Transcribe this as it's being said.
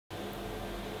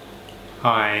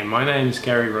Hi, my name is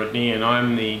Gary Rodney and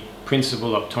I'm the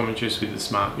Principal Optometrist with the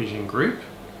Smart Vision Group,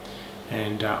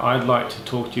 and I'd like to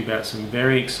talk to you about some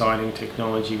very exciting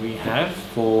technology we have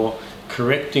for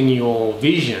correcting your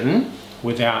vision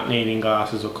without needing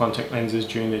glasses or contact lenses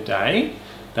during the day.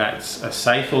 That's a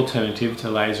safe alternative to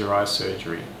laser eye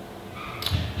surgery.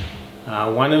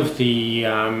 One of the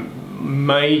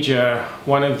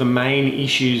main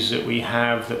issues that we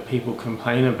have that people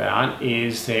complain about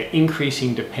is their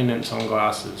increasing dependence on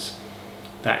glasses.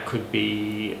 That could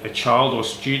be a child or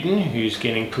student who's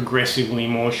getting progressively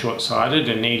more short-sighted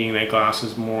and needing their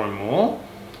glasses more and more.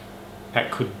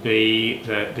 That could be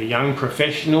the young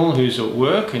professional who's at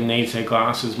work and needs their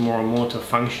glasses more and more to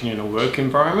function in a work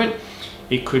environment.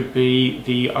 It could be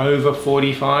the over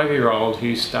 45-year-old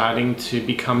who's starting to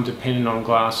become dependent on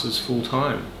glasses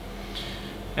full-time.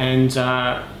 And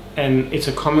it's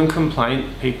a common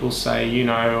complaint. People say, you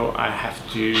know, I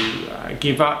have to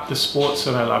give up the sports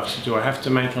that I love to do. I have to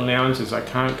make allowances. I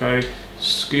can't go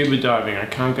scuba diving. I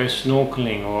can't go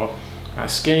snorkeling, or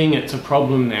skiing. It's a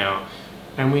problem now.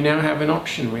 And we now have an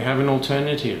option. We have an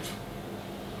alternative.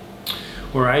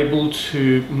 We're able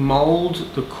to mold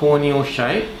the corneal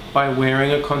shape by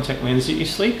wearing a contact lens that you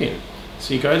sleep in.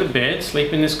 So you go to bed,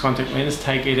 sleep in this contact lens,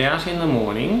 take it out in the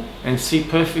morning and see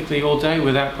perfectly all day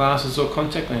without glasses or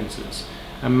contact lenses.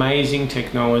 Amazing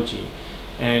technology.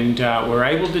 And we're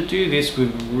able to do this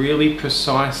with really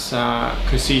precise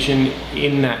precision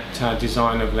in that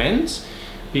design of lens,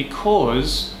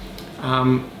 because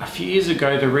a few years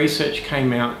ago the research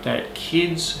came out that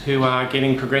kids who are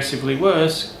getting progressively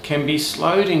worse can be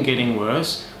slowed in getting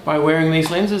worse by wearing these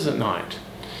lenses at night.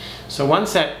 So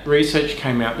once that research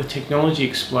came out, the technology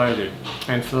exploded,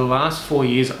 and for the last 4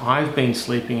 years I've been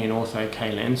sleeping in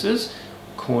Ortho-K lenses,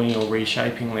 corneal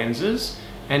reshaping lenses,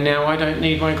 and now I don't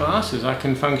need my glasses. I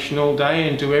can function all day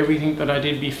and do everything that I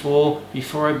did before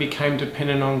I became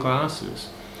dependent on glasses.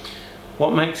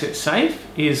 What makes it safe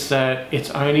is that it's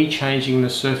only changing the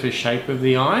surface shape of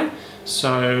the eye,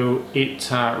 so it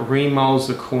remolds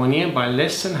the cornea by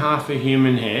less than half a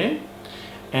human hair.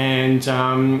 And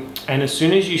as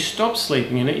soon as you stop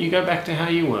sleeping in it, you go back to how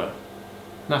you were.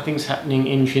 Nothing's happening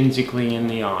intrinsically in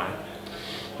the eye.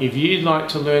 If you'd like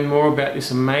to learn more about this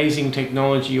amazing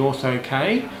technology,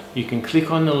 Ortho-K, you can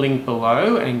click on the link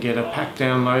below and get a pack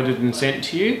downloaded and sent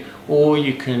to you, or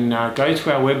you can go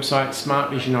to our website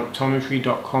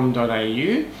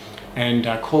smartvisionoptometry.com.au and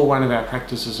call one of our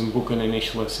practices and book an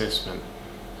initial assessment.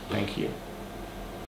 Thank you.